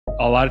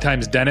a lot of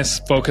times dentists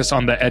focus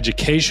on the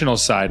educational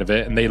side of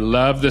it and they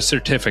love the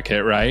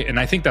certificate, right? And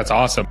I think that's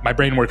awesome. My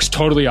brain works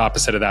totally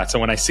opposite of that. So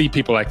when I see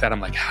people like that, I'm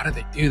like, how do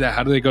they do that?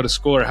 How do they go to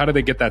school, or how do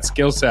they get that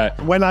skill set?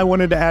 When I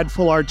wanted to add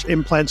full arch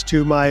implants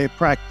to my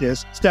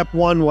practice, step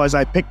one was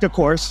I picked a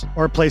course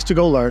or a place to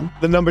go learn.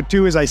 The number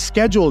two is I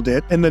scheduled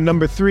it. And the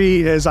number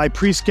three is I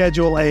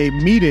pre-schedule a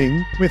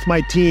meeting with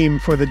my team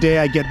for the day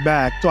I get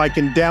back so I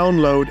can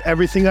download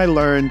everything I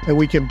learned and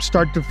we can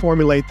start to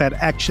formulate that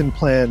action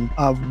plan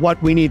of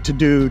what we need to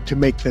do to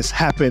make this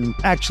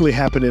actually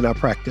happen in our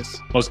practice.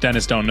 Most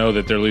dentists don't know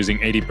that they're losing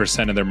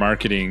 80% of their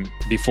marketing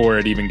before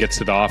it even gets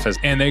to the office.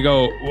 And they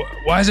go,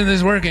 why isn't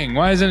this working?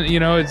 Why isn't,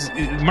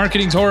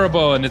 marketing's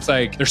horrible. And it's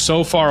like, they're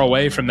so far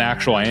away from the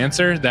actual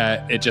answer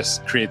that it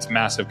just creates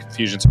massive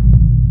confusion.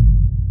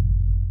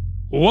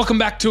 Welcome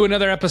back to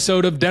another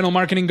episode of Dental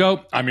Marketing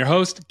Go. I'm your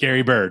host,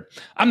 Gary Bird.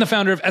 I'm the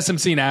founder of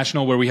SMC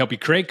National, where we help you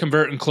create,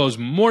 convert, and close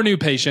more new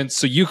patients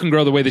so you can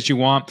grow the way that you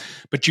want.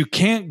 But you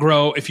can't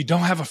grow if you don't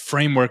have a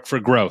framework for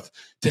growth.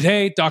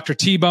 Today, Dr.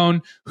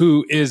 T-Bone,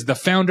 who is the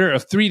founder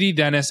of 3D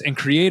Dentist and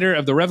creator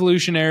of the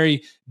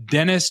revolutionary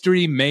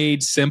Dentistry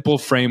Made Simple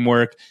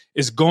framework,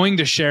 is going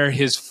to share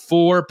his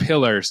 4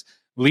 pillars: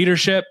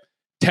 leadership,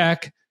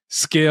 tech,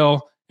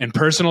 skill, and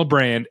personal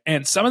brand.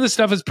 And some of the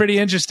stuff is pretty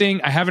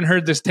interesting. I haven't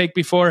heard this take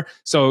before,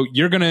 so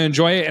you're going to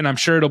enjoy it, and I'm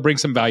sure it'll bring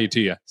some value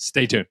to you.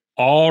 Stay tuned.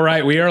 All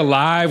right, we are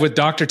live with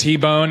Dr.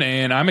 T-Bone,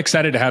 and I'm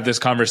excited to have this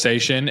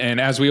conversation. And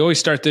as we always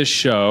start this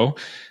show,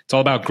 it's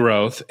all about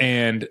growth.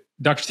 And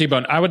Dr.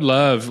 T-Bone, I would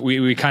love,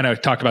 we kind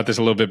of talked about this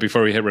a little bit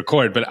before we hit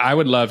record, but I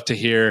would love to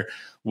hear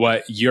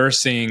what you're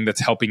seeing that's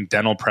helping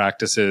dental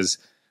practices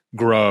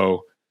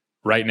grow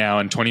right now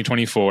in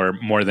 2024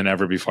 more than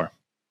ever before.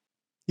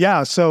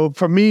 Yeah, so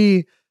for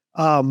me,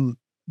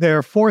 there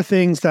are 4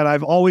 things that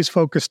I've always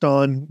focused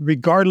on,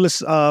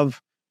 regardless of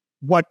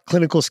what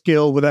clinical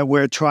skill that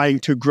we're trying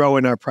to grow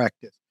in our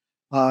practice.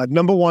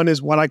 Number 1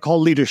 is what I call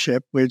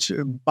leadership, which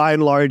by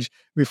and large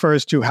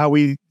refers to how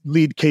we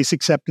lead case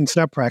acceptance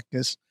in our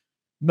practice.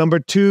 Number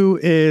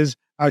 2 is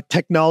our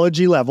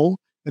technology level.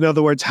 In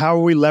other words, how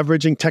are we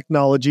leveraging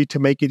technology to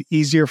make it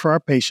easier for our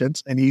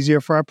patients and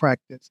easier for our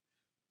practice?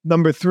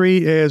 Number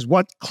 3 is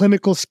what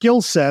clinical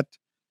skill set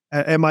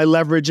am I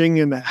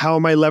leveraging, and how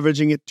am I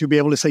leveraging it to be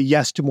able to say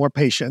yes to more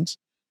patients?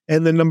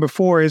 And then number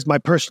 4 is my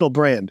personal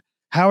brand.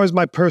 How is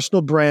my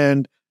personal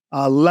brand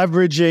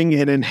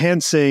leveraging and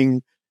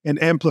enhancing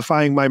and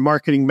amplifying my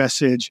marketing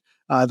message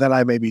that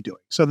I may be doing?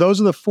 So those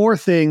are the 4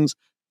 things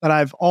that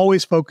I've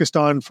always focused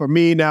on. For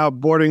me now,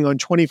 bordering on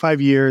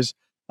 25 years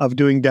of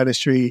doing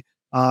dentistry.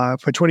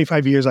 For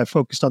 25 years, I've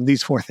focused on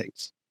these 4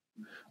 things.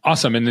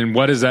 Awesome. And then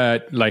what is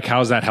that, like,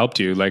 how's that helped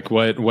you? Like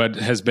what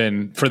has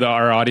been for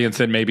our audience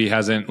that maybe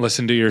hasn't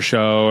listened to your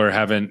show or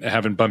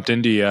haven't bumped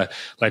into you,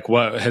 like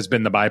what has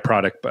been the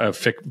byproduct of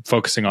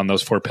focusing on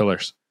those 4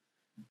 pillars?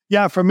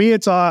 Yeah, for me,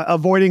 it's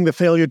avoiding the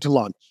failure to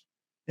launch.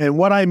 And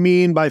what I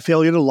mean by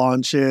failure to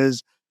launch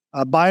is,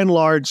 by and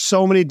large,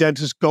 so many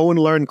dentists go and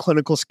learn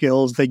clinical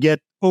skills. They get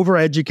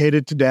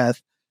overeducated to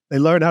death. They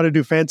learn how to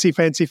do fancy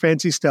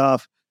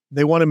stuff.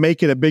 They want to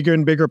make it a bigger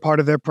and bigger part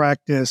of their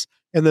practice.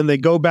 And then they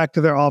go back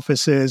to their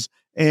offices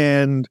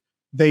and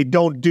they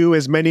don't do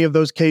as many of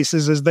those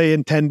cases as they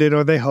intended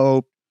or they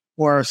hoped,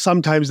 or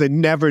sometimes they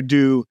never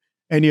do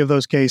any of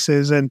those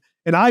cases. And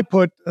I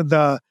put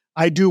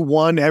I do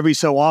one every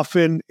so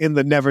often in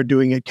the never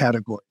doing it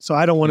category. So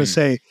I don't want to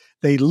say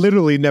they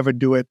literally never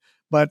do it.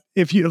 But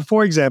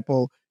for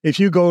example, if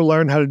you go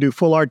learn how to do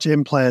full arch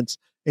implants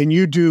and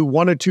you do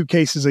 1 or 2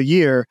 cases a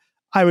year,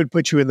 I would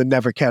put you in the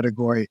never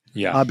category.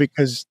 Yeah.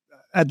 Because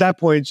at that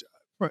point,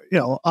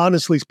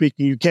 honestly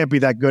speaking, you can't be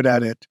that good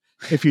at it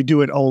if you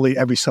do it only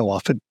every so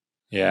often.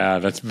 Yeah,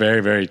 that's very,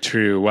 very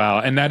true. Wow.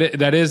 And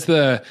that is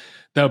the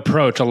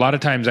approach. A lot of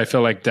times I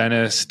feel like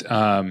dentists,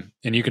 and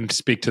you can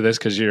speak to this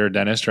because you're a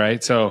dentist,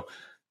 right? So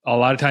a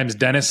lot of times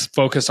dentists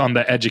focus on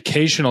the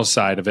educational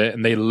side of it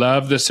and they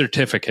love the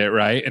certificate,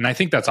 right? And I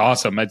think that's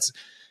awesome.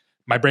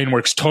 My brain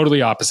works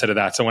totally opposite of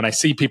that. So when I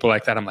see people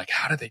like that, I'm like,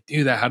 how do they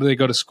do that? How do they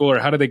go to school, or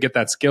how do they get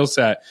that skill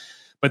set?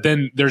 But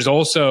then there's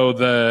also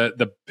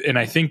and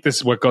I think this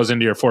is what goes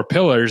into your 4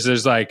 pillars.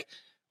 There's like,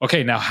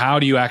 okay, now how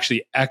do you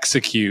actually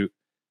execute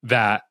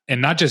that?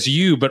 And not just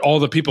you, but all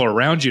the people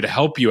around you to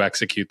help you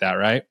execute that,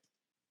 right?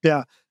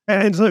 Yeah.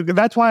 And so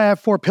that's why I have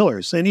 4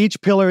 pillars, and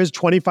each pillar is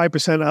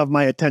 25% of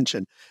my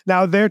attention.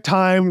 Now, there are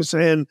times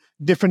and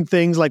different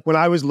things, like when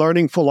I was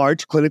learning full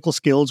arch, clinical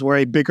skills were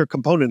a bigger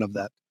component of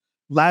that.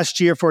 Last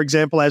year, for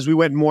example, as we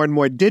went more and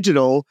more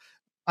digital,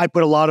 I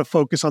put a lot of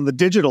focus on the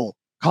digital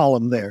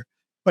column there.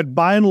 But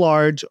by and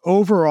large,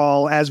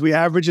 overall, as we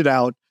average it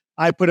out,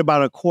 I put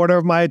about a quarter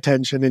of my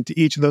attention into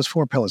each of those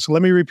 4 pillars. So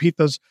let me repeat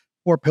those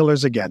 4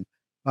 pillars again.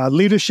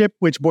 Leadership,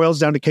 which boils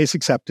down to case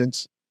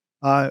acceptance.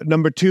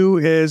 Number 2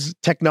 is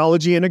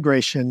technology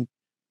integration.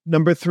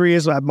 Number 3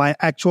 is my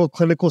actual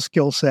clinical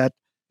skill set.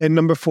 And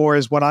number 4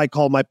 is what I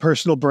call my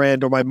personal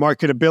brand, or my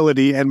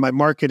marketability and my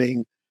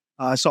marketing.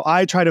 So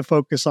I try to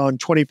focus on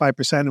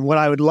 25%. And what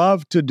I would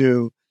love to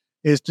do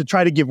is to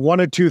try to give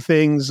one or two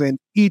things in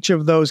each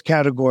of those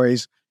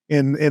categories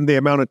in the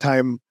amount of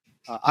time.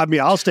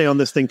 I'll stay on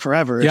this thing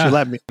forever if you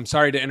let me. I'm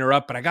sorry to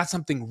interrupt, but I got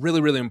something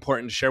really, really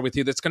important to share with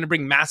you that's going to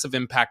bring massive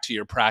impact to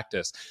your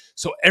practice.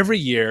 So every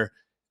year,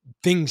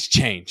 things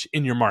change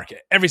in your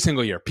market. Every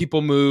single year,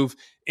 people move,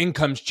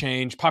 incomes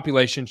change,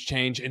 populations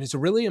change, and it's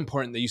really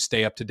important that you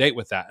stay up to date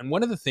with that. And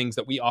one of the things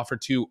that we offer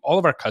to all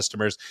of our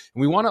customers,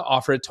 and we want to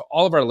offer it to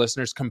all of our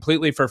listeners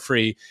completely for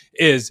free,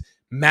 is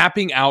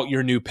mapping out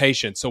your new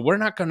patients. So we're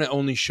not going to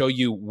only show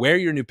you where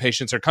your new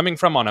patients are coming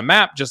from on a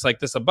map, just like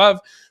this above,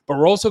 but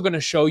we're also going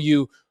to show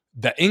you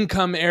the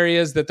income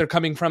areas that they're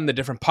coming from, the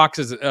different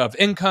pockets of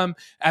income,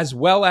 as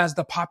well as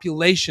the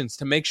populations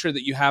to make sure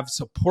that you have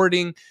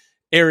supporting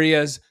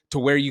areas to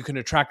where you can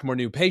attract more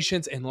new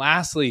patients. And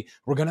lastly,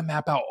 we're going to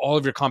map out all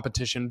of your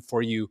competition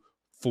for you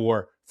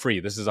for free.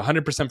 This is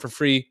 100% for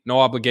free, no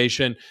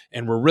obligation.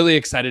 And we're really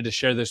excited to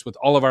share this with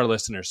all of our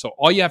listeners. So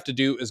all you have to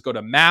do is go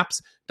to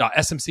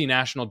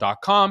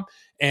maps.smcnational.com,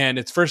 and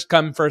it's first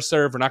come, first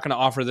serve. We're not going to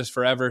offer this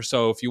forever.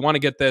 So if you want to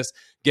get this,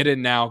 get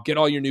in now, get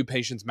all your new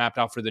patients mapped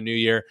out for the new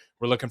year.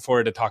 We're looking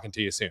forward to talking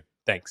to you soon.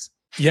 Thanks.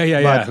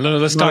 Yeah.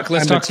 Let's talk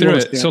through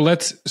it. So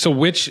let's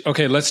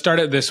start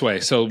it this way.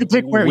 So you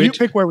pick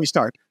where we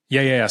start.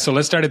 Yeah. So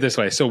let's start it this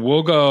way. So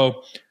we'll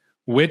go,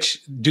 let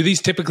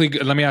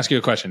me ask you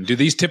a question. Do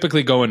these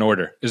typically go in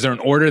order? Is there an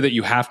order that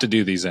you have to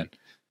do these in?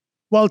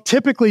 Well,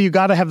 typically you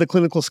got to have the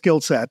clinical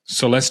skill set.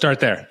 So let's start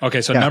there. Okay.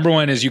 So number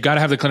one is you got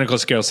to have the clinical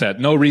skill set.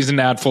 No reason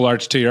to add full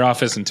arch to your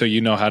office until you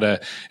know how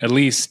to at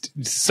least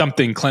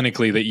something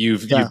clinically that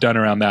you've done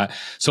around that.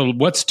 So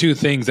what's two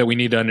things that we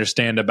need to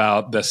understand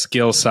about the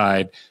skill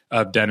side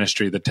of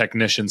dentistry, the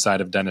technician side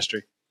of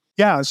dentistry?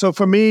 Yeah. So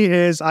for me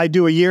is I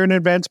do a year in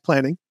advance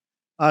planning.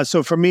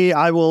 So for me,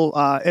 I will,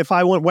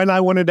 when I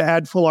wanted to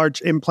add full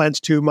arch implants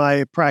to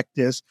my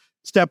practice,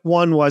 step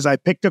one was I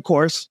picked a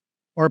course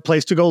or a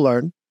place to go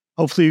learn.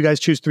 Hopefully you guys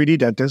choose 3D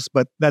dentists,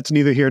 but that's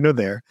neither here nor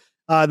there.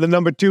 The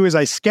number two is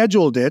I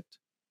scheduled it.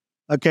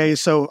 Okay,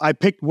 so I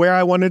picked where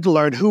I wanted to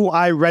learn, who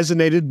I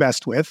resonated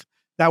best with.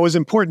 That was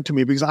important to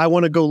me because I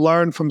want to go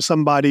learn from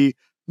somebody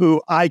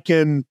who I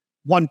can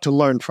want to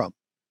learn from.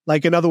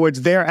 Like, in other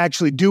words, they're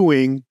actually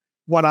doing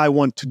what I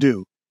want to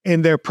do,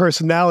 and their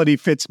personality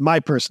fits my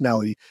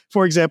personality.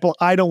 For example,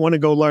 I don't want to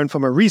go learn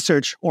from a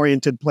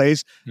research-oriented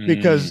place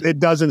because it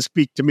doesn't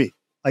speak to me.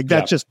 Like,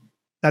 that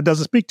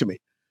doesn't speak to me.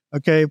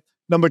 Okay.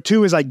 Number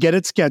two is I get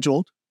it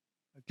scheduled.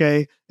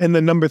 Okay. And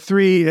then number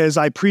three is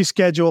I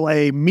pre-schedule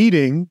a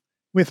meeting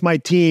with my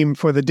team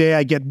for the day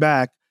I get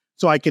back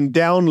so I can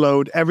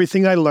download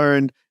everything I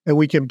learned and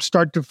we can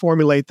start to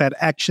formulate that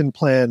action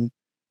plan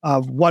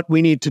of what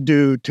we need to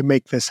do to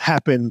make this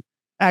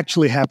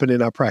actually happen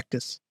in our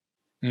practice.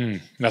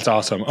 That's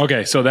awesome.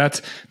 Okay, so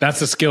that's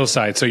the skill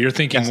side. So you're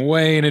thinking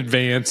way in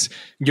advance.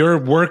 You're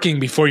working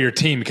before your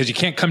team because you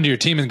can't come to your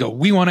team and go,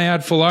 "We want to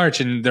add full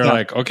arch," and they're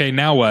like, "Okay,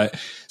 now what?"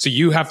 So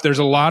there's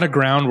a lot of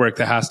groundwork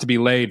that has to be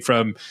laid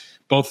from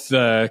both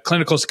the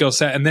clinical skill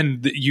set and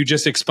then you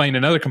just explained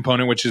another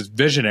component, which is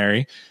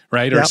visionary,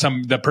 right? Or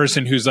the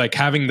person who's like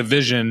having the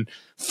vision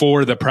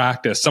for the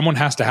practice. Someone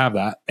has to have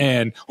that,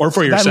 or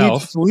for yourself. That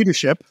leads to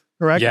leadership.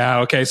 Correct. Yeah.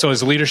 Okay. So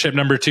is leadership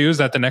number two? Is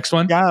that the next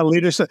one? Yeah.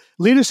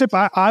 Leadership,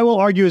 I will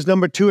argue, is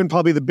number two and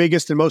probably the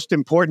biggest and most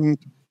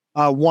important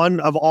one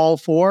of all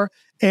four,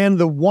 and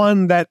the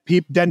one that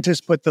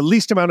dentists put the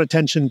least amount of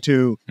attention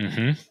to,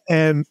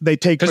 and they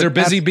take because they're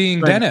busy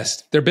being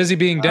dentists. They're busy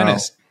being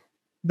dentists.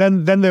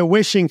 Then they're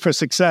wishing for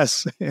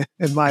success.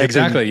 In my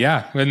exactly, opinion.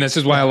 Yeah, and this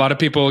is why a lot of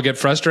people get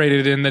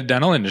frustrated in the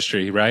dental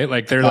industry, right?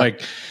 Like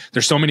like,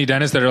 there's so many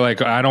dentists that are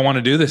like, I don't want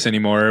to do this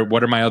anymore.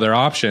 What are my other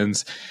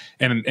options?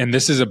 And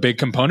this is a big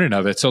component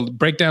of it. So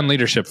break down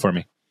leadership for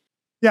me.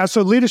 Yeah,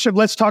 so leadership.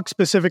 Let's talk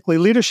specifically.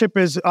 Leadership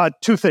is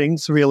two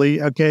things,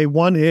 really. Okay,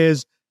 one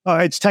is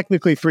it's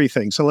technically three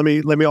things. So let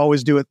me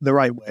always do it the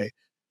right way.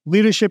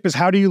 Leadership is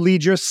how do you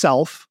lead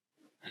yourself?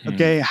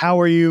 Okay, how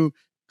are you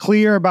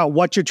clear about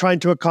what you're trying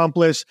to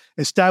accomplish,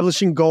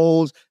 establishing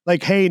goals,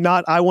 like, hey,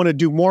 not I want to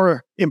do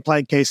more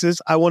implant cases.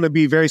 I want to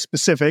be very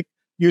specific,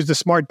 use the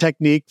SMART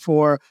technique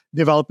for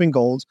developing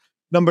goals.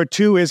 Number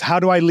two is how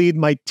do I lead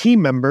my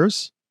team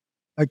members?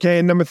 Okay.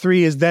 And number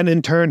three is then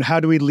in turn, how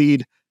do we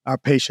lead our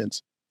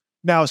patients?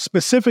 Now,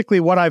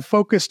 specifically what I've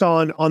focused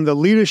on the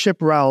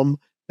leadership realm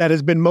that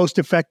has been most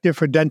effective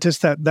for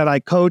dentists that I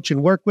coach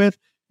and work with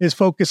is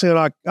focusing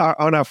on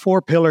our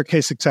 4-pillar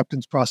case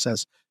acceptance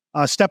process.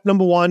 Step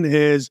number one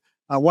is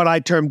what I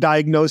term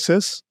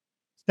diagnosis.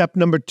 Step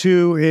number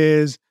two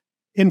is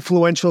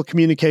influential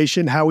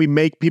communication, how we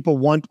make people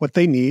want what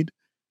they need.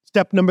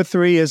 Step number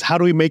three is how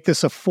do we make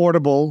this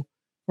affordable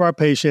for our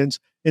patients?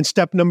 And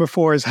step number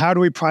four is how do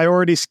we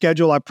priority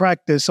schedule our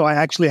practice so I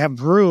actually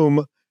have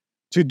room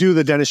to do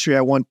the dentistry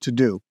I want to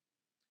do.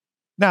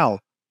 Now,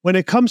 when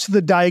it comes to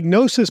the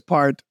diagnosis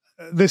part,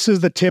 this is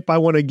the tip I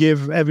want to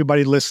give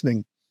everybody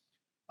listening.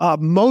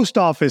 Most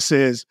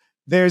offices,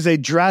 there's a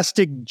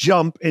drastic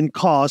jump in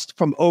cost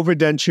from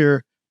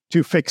overdenture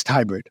to fixed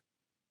hybrid.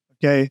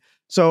 Okay.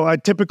 So a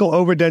typical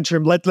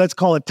overdenture, let's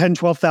call it $10,000,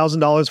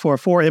 $12,000 for a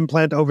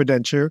 4-implant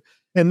overdenture.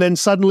 And then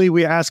suddenly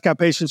we ask our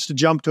patients to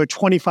jump to a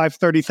 $25,000,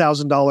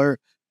 $30,000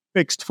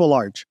 fixed full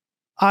arch.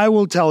 I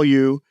will tell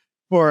you,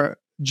 for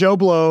Joe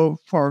Blow,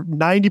 for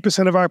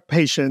 90% of our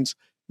patients,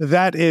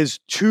 that is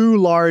too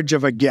large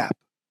of a gap.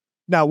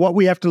 Now, what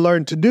we have to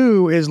learn to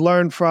do is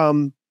learn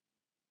from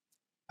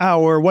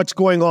what's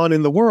going on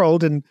in the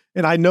world. And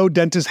I know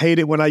dentists hate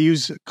it when I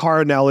use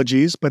car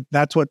analogies, but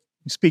that's what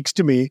speaks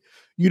to me.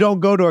 You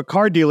don't go to a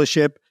car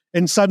dealership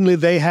and suddenly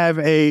they have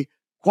a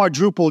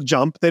quadruple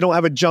jump. They don't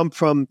have a jump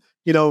from,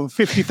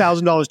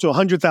 $50,000 to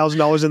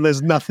 $100,000 and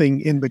there's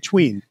nothing in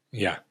between.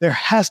 Yeah. There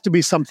has to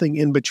be something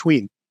in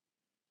between.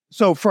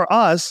 So for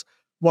us,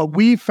 what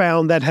we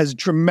found that has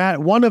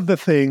one of the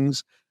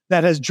things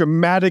that has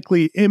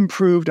dramatically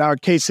improved our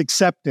case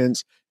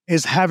acceptance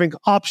is having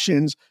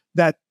options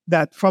that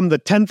from the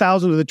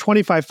 $10,000 to the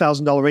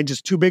 $25,000 range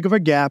is too big of a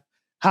gap.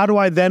 How do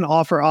I then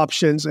offer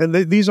options? And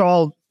these are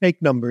all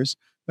fake numbers.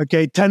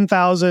 Okay,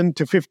 $10,000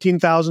 to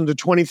 $15,000 to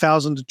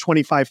 $20,000 to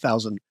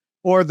 $25,000.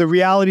 Or the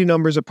reality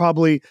numbers are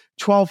probably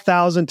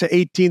 $12,000 to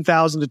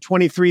 $18,000 to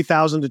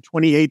 $23,000 to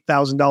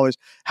 $28,000.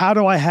 How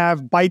do I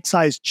have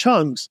bite-sized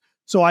chunks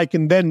so I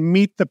can then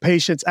meet the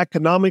patients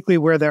economically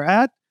where they're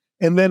at,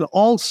 and then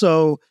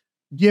also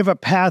give a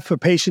path for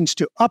patients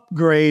to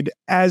upgrade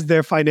as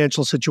their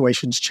financial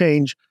situations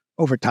change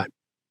over time?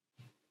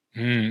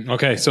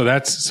 Okay, so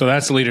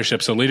that's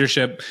leadership. So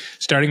leadership,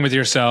 starting with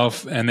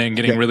yourself and then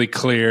getting really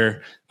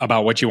clear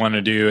about what you want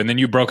to do. And then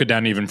you broke it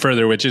down even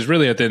further, which is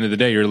really at the end of the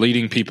day, you're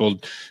leading people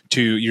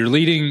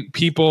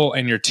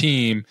and your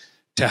team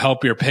to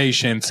help your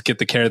patients get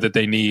the care that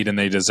they need and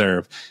they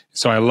deserve.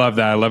 So I love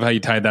that. I love how you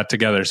tied that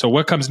together. So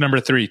what comes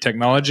number 3,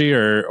 technology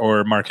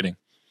or marketing?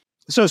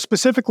 So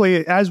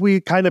specifically, as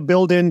we kind of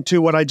build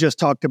into what I just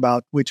talked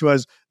about, which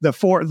was the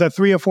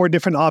 3 or 4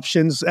 different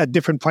options at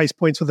different price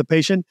points for the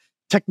patient,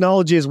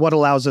 technology is what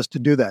allows us to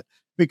do that.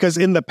 Because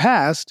in the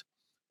past,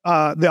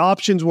 the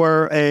options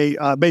were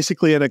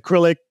basically an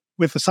acrylic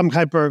with some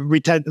type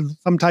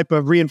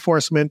of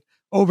reinforcement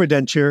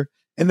overdenture,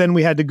 and then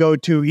we had to go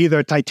to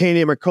either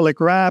titanium acrylic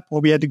wrap,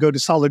 or we had to go to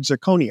solid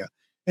zirconia.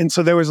 And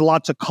so there was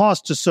lots of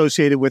costs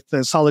associated with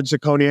the solid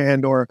zirconia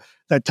and or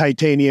that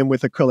titanium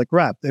with acrylic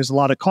wrap. There's a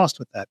lot of cost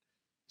with that.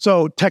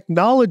 So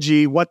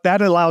technology, what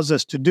that allows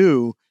us to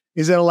do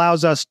is it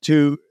allows us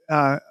to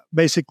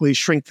basically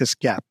shrink this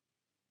gap.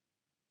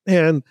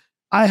 And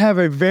I have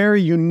a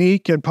very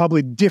unique and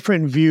probably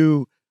different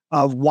view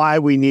of why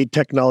we need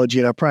technology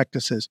in our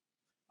practices.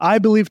 I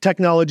believe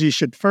technology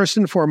should first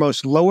and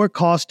foremost lower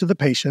cost to the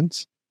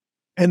patients.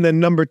 And then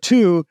number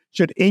 2,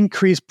 should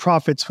increase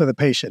profits for the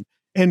patient.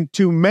 And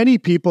to many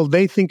people,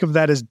 they think of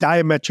that as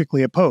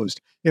diametrically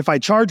opposed. If I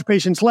charge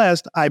patients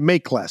less, I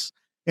make less.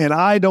 And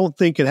I don't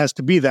think it has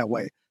to be that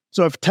way.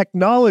 So if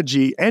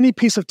technology, any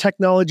piece of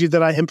technology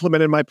that I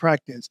implement in my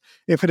practice,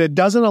 if it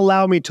doesn't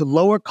allow me to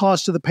lower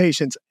costs to the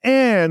patients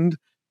and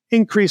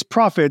increase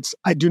profits,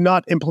 I do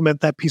not implement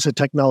that piece of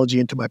technology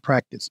into my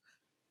practice.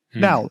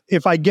 Now,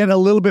 if I get a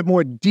little bit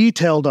more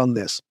detailed on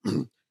this,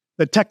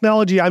 the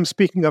technology I'm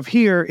speaking of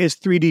here is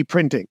 3D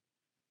printing.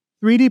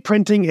 3D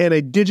printing and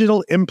a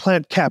digital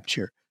implant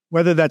capture,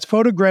 whether that's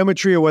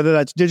photogrammetry or whether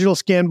that's digital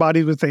scan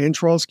bodies with the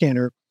intraoral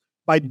scanner.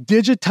 By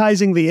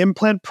digitizing the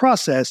implant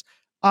process,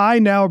 I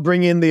now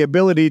bring in the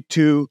ability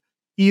to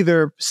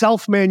either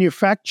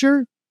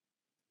self-manufacture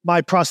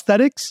my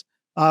prosthetics,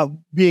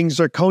 being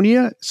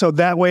zirconia, so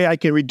that way I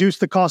can reduce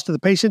the cost to the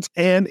patients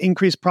and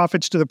increase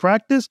profits to the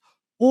practice,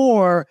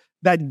 or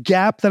that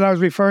gap that I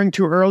was referring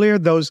to earlier,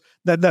 those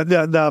the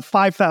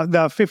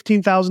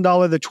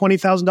 $15,000, the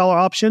 $20,000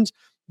 options,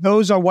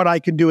 those are what I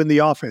can do in the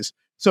office.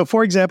 So,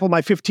 for example,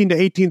 my $15,000 to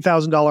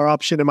 $18,000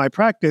 option in my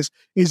practice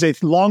is a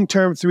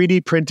long-term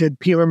 3D printed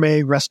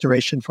PMA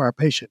restoration for our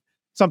patient.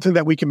 Something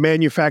that we can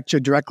manufacture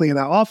directly in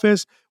our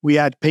office. We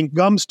add pink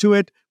gums to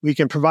it. We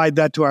can provide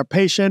that to our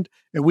patient,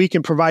 and we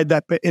can provide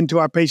that into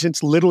our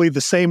patients literally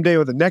the same day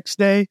or the next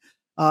day.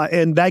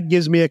 And that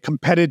gives me a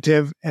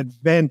competitive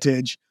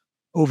advantage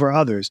over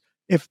others.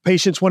 If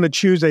patients want to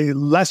choose a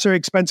lesser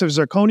expensive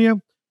zirconia,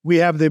 we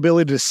have the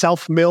ability to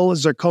self-mill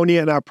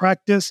zirconia in our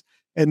practice.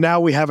 And now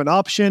we have an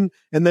option.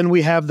 And then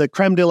we have the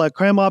creme de la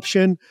creme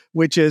option,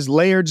 which is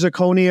layered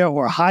zirconia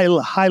or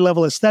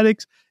high-level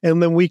aesthetics.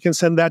 And then we can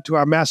send that to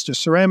our master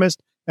ceramist,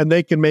 and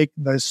they can make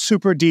the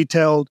super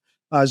detailed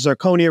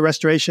zirconia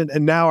restoration.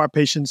 And now our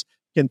patients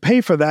can pay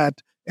for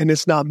that, and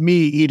it's not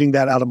me eating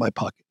that out of my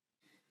pocket.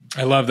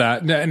 I love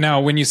that. Now,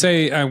 when you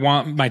say I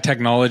want my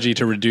technology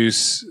to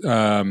reduce,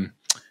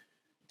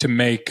 to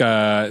make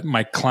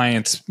my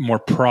clients more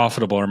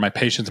profitable or my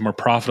patients more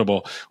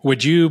profitable,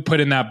 would you put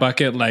in that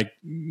bucket, like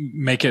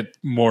make it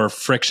more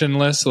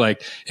frictionless?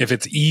 Like if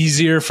it's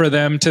easier for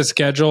them to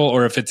schedule,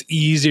 or if it's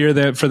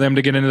easier for them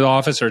to get into the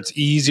office, or it's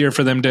easier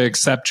for them to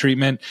accept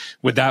treatment,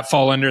 would that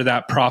fall under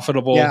that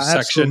profitable section?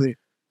 Absolutely.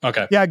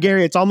 Okay. Yeah,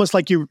 Gary, it's almost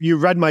like you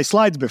read my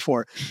slides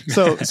before.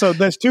 So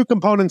there's 2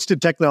 components to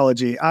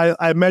technology.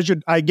 I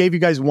gave you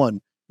guys one,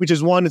 which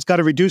is one, it's got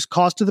to reduce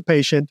cost to the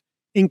patient,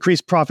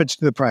 increase profits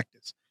to the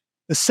practice.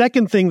 The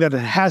second thing that it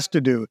has to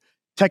do,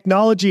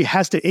 technology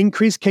has to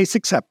increase case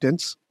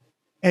acceptance,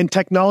 and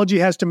technology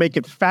has to make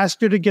it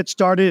faster to get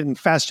started and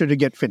faster to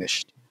get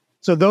finished.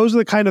 So those are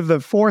the kind of the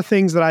four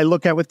things that I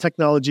look at with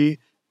technology.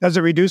 Does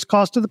it reduce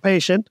cost to the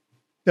patient?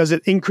 Does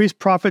it increase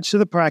profits to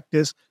the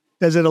practice?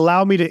 Does it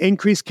allow me to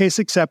increase case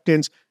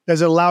acceptance?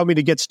 Does it allow me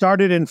to get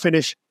started and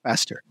finish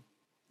faster?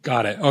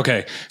 Got it.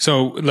 Okay.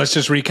 So let's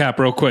just recap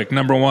real quick.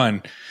 Number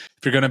one,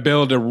 if you're going to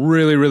build a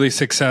really, really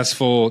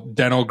successful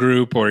dental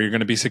group, or you're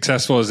going to be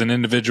successful as an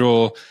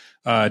individual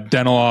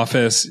dental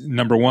office,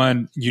 number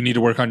one, you need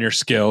to work on your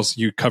skills.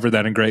 You covered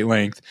that in great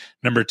length.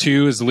 Number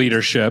two is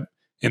leadership,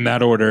 in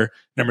that order.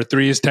 Number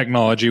three is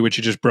technology, which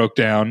you just broke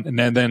down. And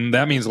then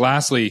that means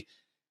lastly,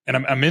 and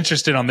I'm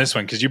interested on this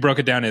one because you broke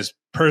it down as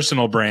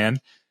personal brand.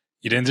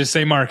 You didn't just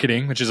say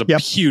marketing, which is a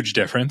huge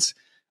difference.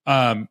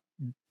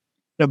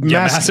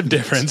 Massive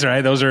difference,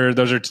 right? Those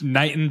are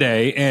night and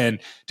day. And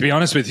to be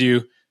honest with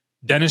you,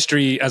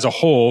 dentistry as a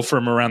whole,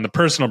 from around the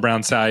personal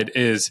brand side,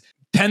 is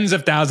tens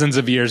of thousands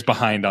of years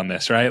behind on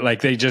this, right?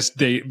 Like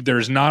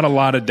there's not a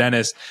lot of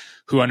dentists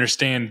who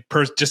understand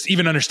just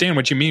even understand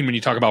what you mean when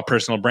you talk about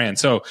personal brand.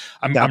 So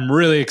I'm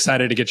really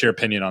excited to get your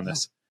opinion on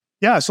this.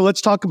 Yeah, so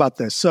let's talk about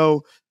this.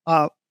 So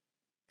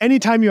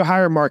anytime you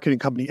hire a marketing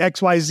company,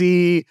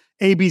 XYZ,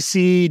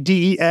 ABC,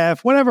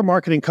 DEF, whatever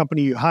marketing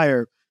company you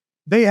hire,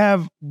 they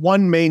have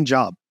one main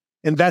job,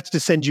 and that's to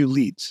send you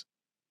leads.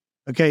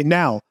 Okay,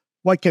 now,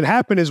 what can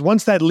happen is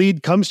once that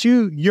lead comes to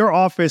you, your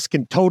office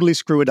can totally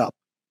screw it up.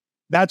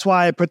 That's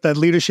why I put that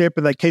leadership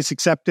and that case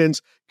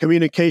acceptance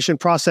communication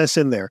process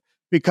in there,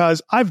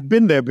 because I've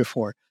been there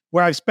before,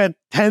 where I've spent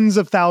tens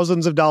of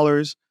thousands of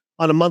dollars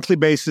on a monthly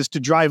basis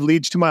to drive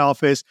leads to my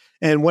office.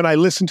 And when I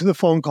listened to the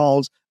phone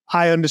calls,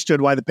 I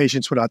understood why the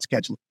patients were not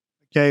scheduled.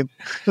 Okay,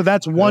 so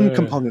that's one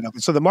component of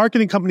it. So the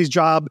marketing company's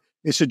job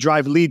is to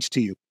drive leads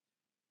to you.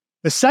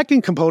 The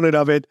second component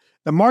of it,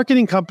 the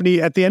marketing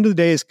company at the end of the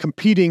day is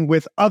competing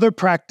with other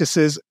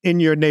practices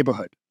in your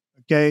neighborhood.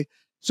 Okay,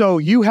 so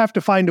you have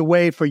to find a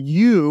way for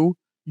your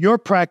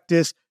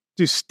practice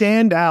to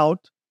stand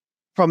out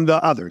from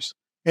the others.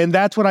 And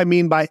that's what I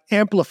mean by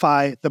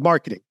amplify the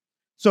marketing.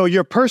 So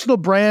your personal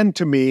brand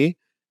to me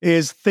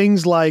is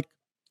things like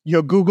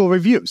your Google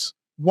reviews.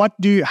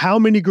 How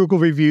many Google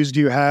reviews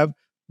do you have?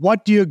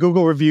 What do your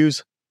Google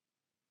reviews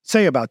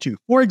say about you?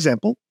 For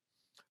example,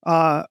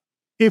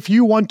 if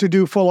you want to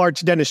do full arch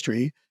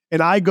dentistry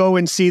and I go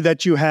and see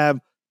that you have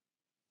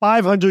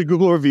 500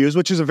 Google reviews,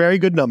 which is a very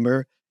good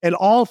number, and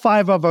all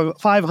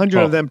 500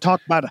 of them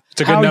talk about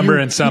it's a good number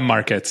in some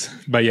markets,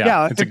 but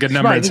it's a good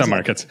number in some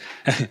markets.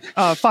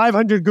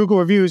 500 Google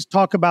reviews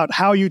talk about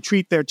how you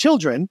treat their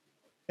children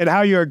and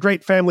how you're a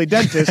great family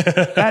dentist.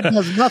 That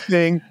does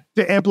nothing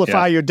to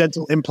amplify your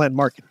dental implant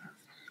marketing.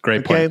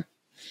 Great point.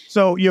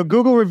 So your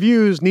Google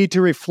reviews need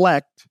to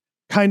reflect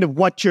kind of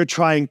what you're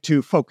trying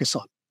to focus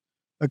on.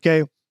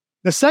 Okay.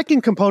 The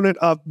second component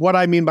of what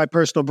I mean by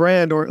personal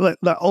brand, or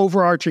the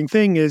overarching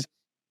thing, is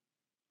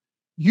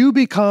you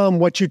become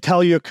what you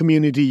tell your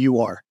community you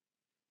are.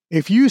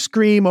 If you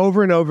scream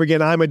over and over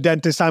again, I'm a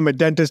dentist, I'm a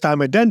dentist,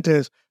 I'm a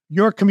dentist,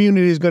 your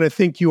community is going to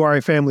think you are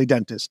a family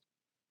dentist.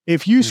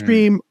 If you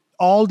scream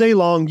all day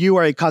long, you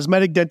are a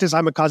cosmetic dentist,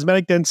 I'm a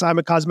cosmetic dentist, I'm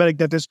a cosmetic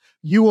dentist,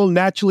 you will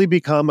naturally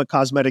become a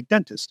cosmetic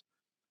dentist.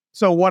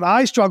 So what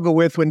I struggle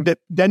with when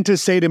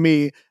dentists say to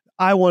me,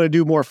 I want to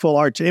do more full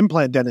arch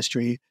implant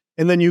dentistry,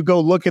 and then you go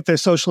look at their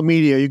social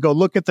media, you go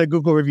look at their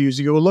Google reviews,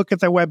 you go look at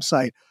their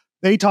website,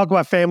 they talk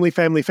about family,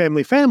 family,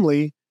 family,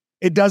 family.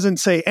 It doesn't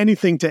say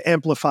anything to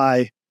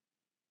amplify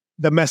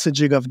the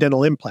messaging of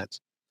dental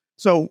implants.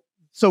 So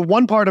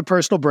one part of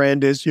personal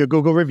brand is your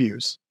Google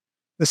reviews.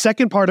 The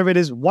second part of it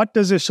is, what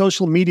does your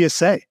social media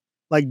say?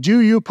 Like, do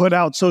you put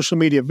out social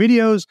media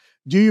videos?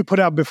 Do you put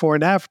out before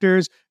and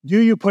afters? Do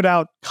you put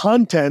out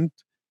content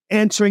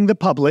answering the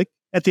public?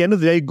 At the end of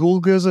the day,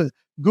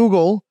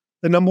 Google,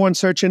 the number one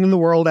search engine in the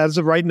world as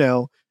of right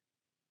now,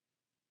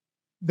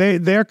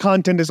 their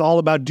content is all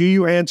about, do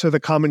you answer the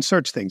common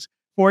search things?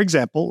 For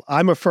example,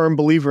 I'm a firm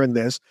believer in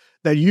this,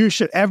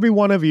 that every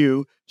one of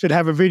you should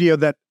have a video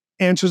that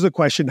answers the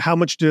question, how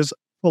much does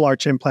full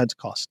arch implants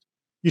cost?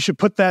 You should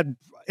put that,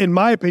 in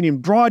my opinion,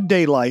 broad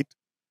daylight,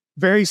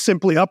 very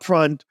simply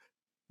upfront.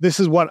 This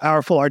is what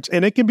our full arch,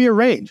 and it can be a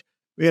range.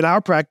 In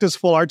our practice,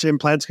 full arch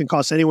implants can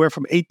cost anywhere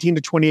from $18,000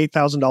 to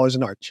 $28,000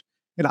 an arch.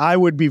 And I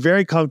would be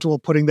very comfortable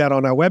putting that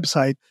on our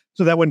website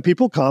so that when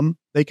people come,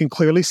 they can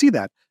clearly see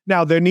that.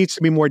 Now, there needs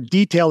to be more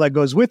detail that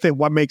goes with it.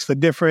 What makes the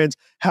difference?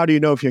 How do you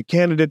know if you're a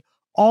candidate?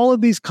 All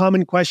of these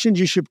common questions,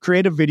 you should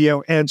create a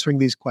video answering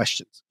these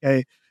questions.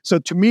 Okay. So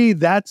to me,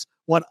 that's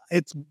one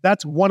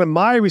of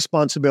my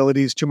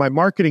responsibilities to my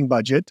marketing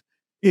budget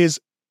is,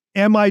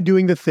 am I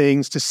doing the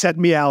things to set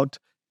me out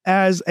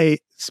as a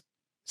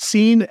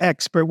seen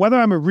expert? Whether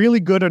I'm a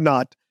really good or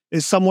not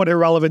is somewhat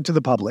irrelevant to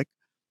the public.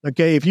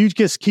 Okay. If you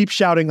just keep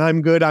shouting,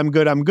 I'm good, I'm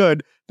good, I'm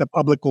good, the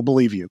public will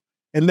believe you.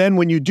 And then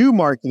when you do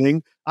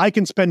marketing, I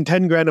can spend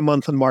 $10,000 a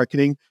month on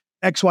marketing.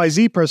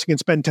 XYZ person can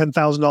spend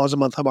 $10,000 a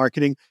month on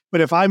marketing.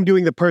 But if I'm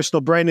doing the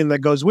personal branding that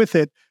goes with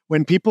it,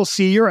 when people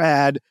see your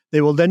ad,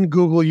 they will then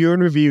Google you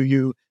and review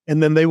you,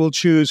 and then they will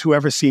choose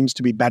whoever seems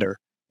to be better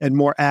and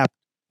more apt,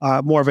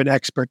 more of an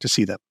expert to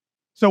see them.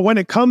 So when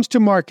it comes to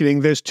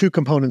marketing, there's two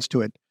components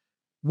to it.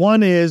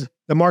 One is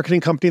the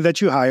marketing company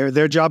that you hire.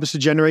 Their job is to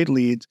generate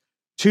leads.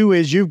 Two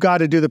is you've got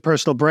to do the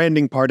personal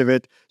branding part of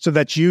it so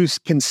that you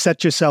can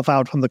set yourself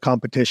out from the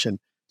competition.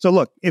 So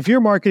look, if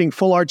you're marketing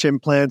full arch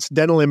implants,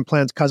 dental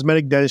implants,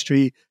 cosmetic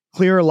dentistry,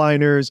 clear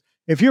aligners,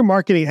 if you're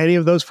marketing any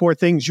of those four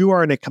things, you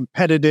are in a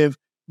competitive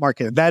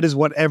market. That is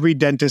what every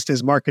dentist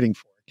is marketing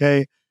for,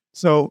 okay?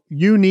 So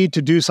you need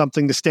to do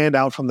something to stand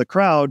out from the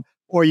crowd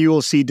or you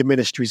will see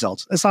diminished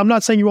results. So I'm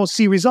not saying you won't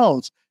see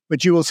results,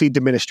 but you will see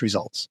diminished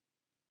results.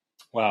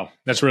 Wow,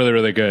 that's really,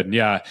 really good.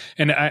 Yeah.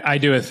 And I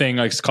do a thing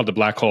like it's called the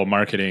black hole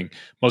marketing.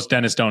 Most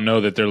dentists don't know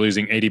that they're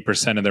losing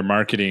 80% of their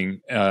marketing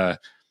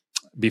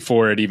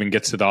before it even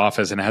gets to the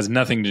office, and it has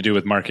nothing to do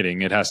with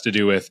marketing. It has to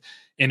do with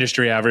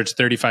industry average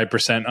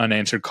 35%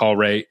 unanswered call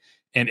rate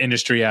and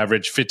industry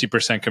average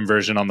 50%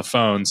 conversion on the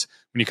phones.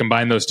 When you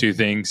combine those two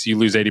things, you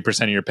lose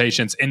 80% of your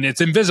patients, and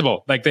it's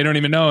invisible. Like they don't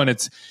even know. And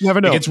it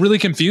gets really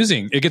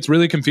confusing. It gets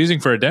really confusing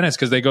for a dentist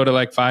because they go to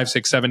like 5,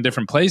 6, 7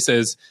 different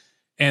places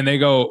and they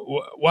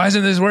go, why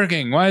isn't this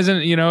working? Why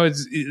isn't,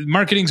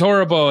 marketing's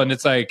horrible. And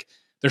it's like,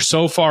 they're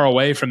so far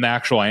away from the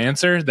actual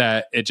answer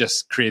that it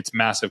just creates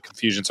massive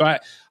confusion. So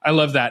I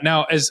love that.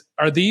 Now,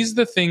 are these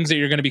the things that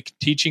you're going to be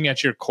teaching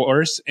at your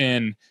course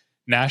in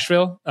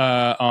Nashville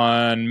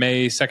on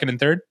May 2nd and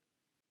 3rd?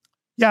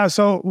 Yeah,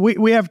 so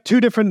we have two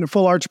different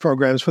full arch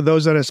programs for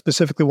those that are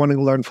specifically wanting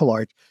to learn full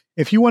arch.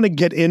 If you want to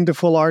get into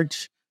full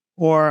arch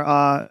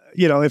or,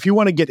 if you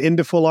want to get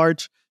into full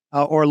arch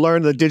or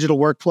learn the digital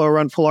workflow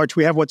around full arch,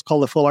 we have what's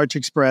called the Full Arch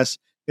Express.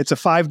 It's a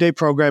 5-day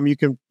program. You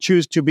can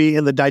choose to be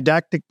in the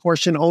didactic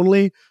portion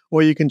only,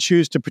 or you can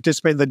choose to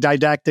participate in the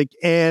didactic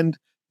and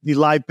the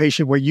live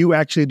patient where you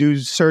actually do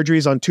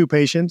surgeries on 2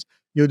 patients.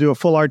 You'll do a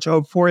full arch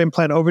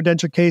 4-implant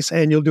overdenture case,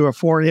 and you'll do a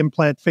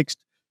 4-implant fixed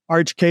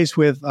arch case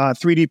with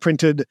 3D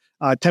printed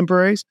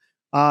temporaries.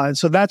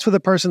 So that's for the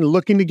person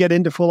looking to get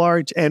into full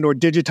arch and or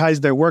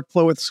digitize their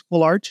workflow with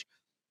full arch.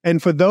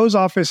 And for those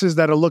offices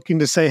that are looking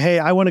to say, hey,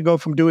 I want to go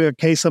from doing a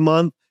case a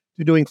month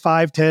to doing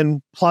 5,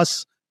 10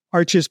 plus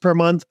arches per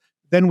month,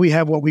 then we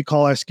have what we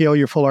call our Scale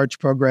Your Full Arch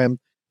program.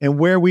 And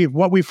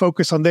what we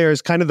focus on there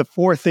is kind of the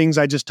 4 things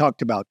I just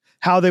talked about,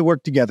 how they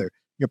work together.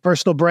 Your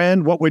personal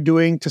brand, what we're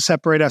doing to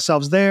separate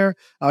ourselves there.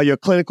 Your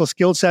clinical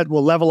skill set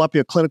will level up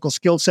your clinical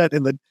skill set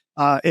in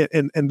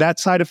that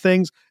side of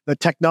things. The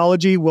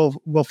technology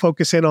will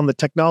focus in on the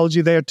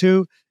technology there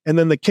too. And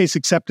then the case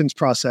acceptance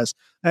process.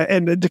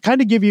 And to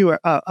kind of give you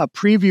a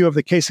preview of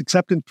the case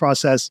acceptance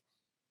process,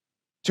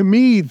 to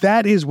me,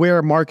 that is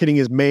where marketing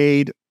is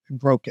made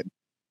broken.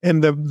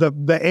 And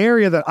the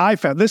area that I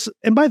found this,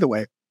 and by the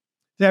way,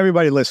 to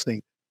everybody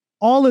listening,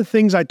 all the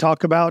things I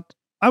talk about,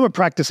 I'm a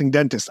practicing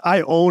dentist.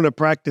 I own a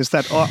practice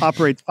that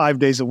operates 5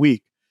 days a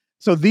week.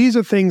 So these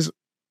are things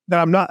that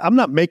I'm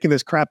not making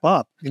this crap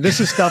up. I mean, this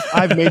is stuff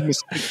I've made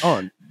mistakes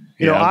on.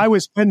 I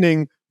was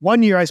spending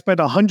one year, I spent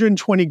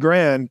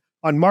 $120,000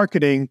 on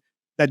marketing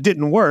that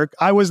didn't work.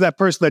 I was that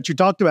person that you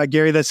talked about,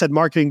 Gary, that said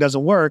marketing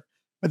doesn't work.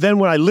 But then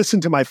when I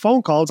listened to my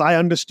phone calls, I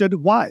understood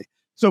why.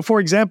 So for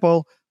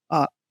example,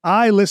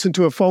 I listen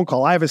to a phone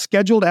call. I have a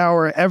scheduled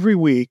hour every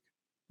week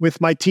with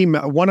my team,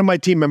 one of my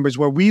team members,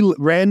 where we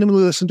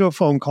randomly listen to a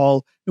phone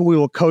call and we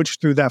will coach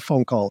through that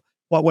phone call.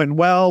 What went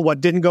well,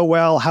 what didn't go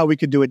well, how we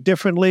could do it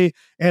differently.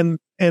 And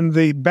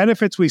the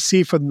benefits we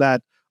see from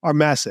that are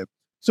massive.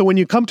 So when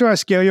you come to our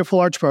Scale Your Full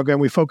Arch program,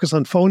 we focus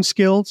on phone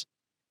skills,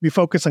 we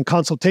focus on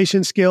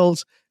consultation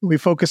skills, and we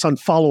focus on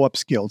follow-up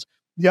skills.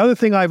 The other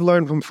thing I've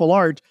learned from Full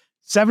Arch,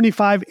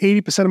 75,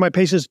 80% of my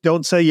patients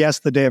don't say yes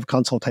the day of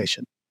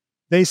consultation.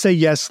 They say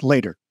yes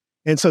later.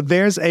 And so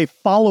there's a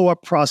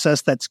follow-up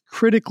process that's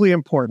critically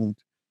important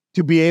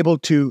to be able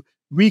to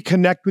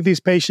reconnect with these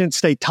patients,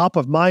 stay top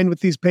of mind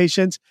with these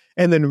patients,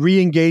 and then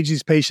re-engage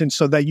these patients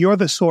so that you're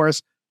the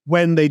source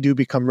when they do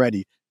become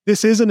ready.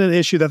 This isn't an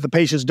issue that the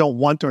patients don't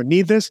want or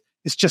need this.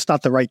 It's just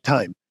not the right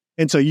time.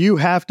 And so you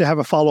have to have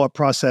a follow-up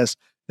process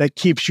that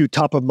keeps you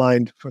top of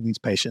mind for these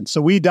patients.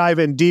 So we dive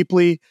in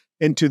deeply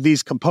into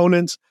these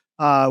components.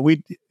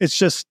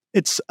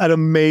 It's an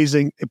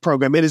amazing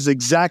program. It is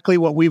exactly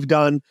what we've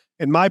done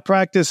in my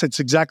practice. It's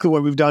exactly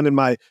what we've done in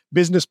my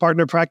business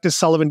partner practice,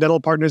 Sullivan Dental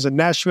Partners in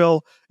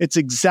Nashville. It's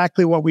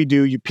exactly what we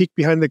do. You peek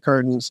behind the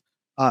curtains.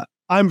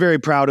 I'm very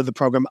proud of the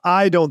program.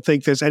 I don't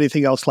think there's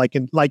anything else like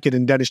it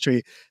in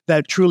dentistry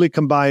that truly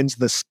combines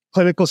the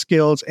clinical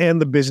skills and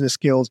the business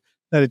skills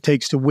that it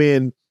takes to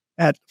win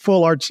at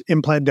full arch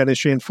implant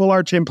dentistry. And full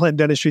arch implant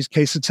dentistry's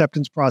case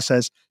acceptance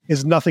process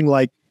is nothing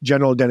like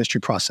general dentistry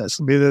process.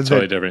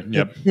 Totally different.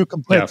 Yep.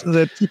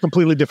 They're two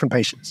completely different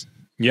patients.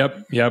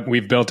 Yep.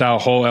 We've built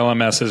out whole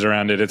LMSs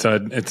around it.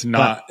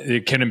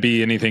 It couldn't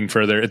be anything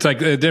further. It's like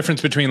the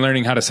difference between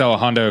learning how to sell a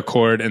Honda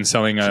Accord and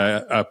selling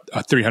a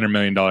 $300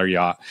 million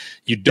yacht.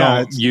 You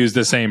don't use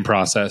the same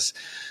process.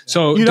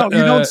 So you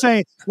don't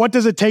say, what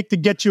does it take to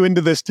get you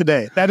into this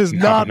today? That is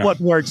not what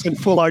works in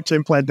full arch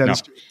implant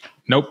dentistry.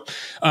 Nope.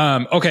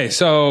 Okay.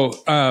 So,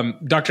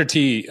 Dr.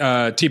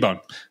 T-Bone,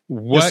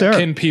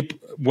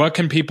 where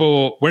can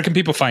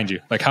people find you?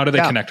 Like, how do they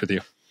connect with you?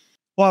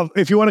 Well,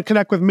 if you want to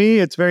connect with me,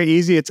 it's very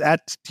easy. It's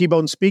at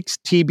T-Bone Speaks,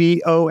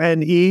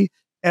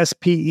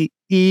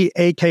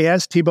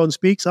 TBONESPEAKS, T-Bone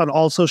Speaks on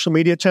all social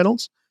media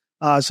channels.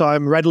 So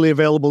I'm readily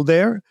available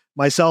there.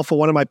 Myself or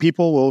one of my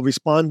people will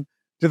respond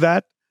to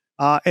that.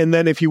 And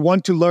then if you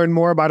want to learn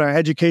more about our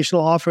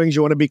educational offerings,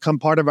 you want to become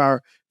part of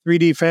our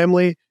 3D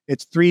family,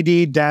 it's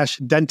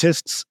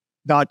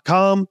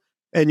 3D-dentists.com,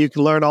 and you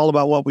can learn all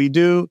about what we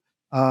do.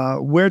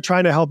 We're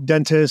trying to help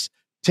dentists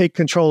take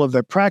control of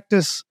their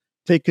practice,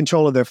 take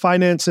control of their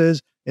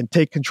finances, and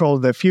take control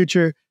of their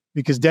future,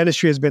 because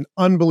dentistry has been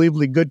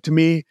unbelievably good to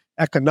me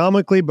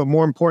economically, but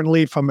more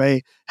importantly, from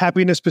a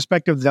happiness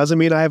perspective. Doesn't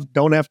mean I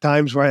don't have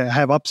times where I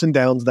have ups and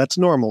downs. That's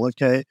normal,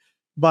 okay?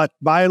 But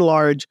by and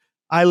large,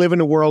 I live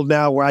in a world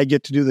now where I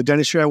get to do the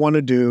dentistry I want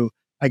to do.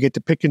 I get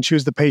to pick and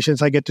choose the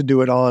patients I get to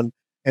do it on.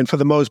 And for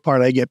the most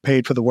part, I get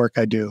paid for the work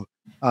I do.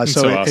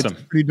 So awesome. It's a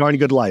pretty darn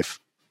good life.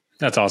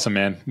 That's awesome,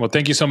 man. Well,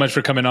 thank you so much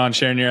for coming on,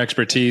 sharing your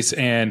expertise,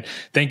 and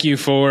thank you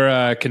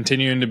for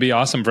continuing to be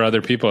awesome for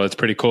other people. It's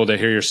pretty cool to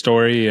hear your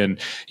story and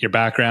your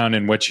background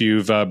and what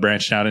you've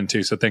branched out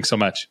into. So thanks so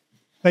much.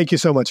 Thank you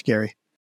so much, Gary.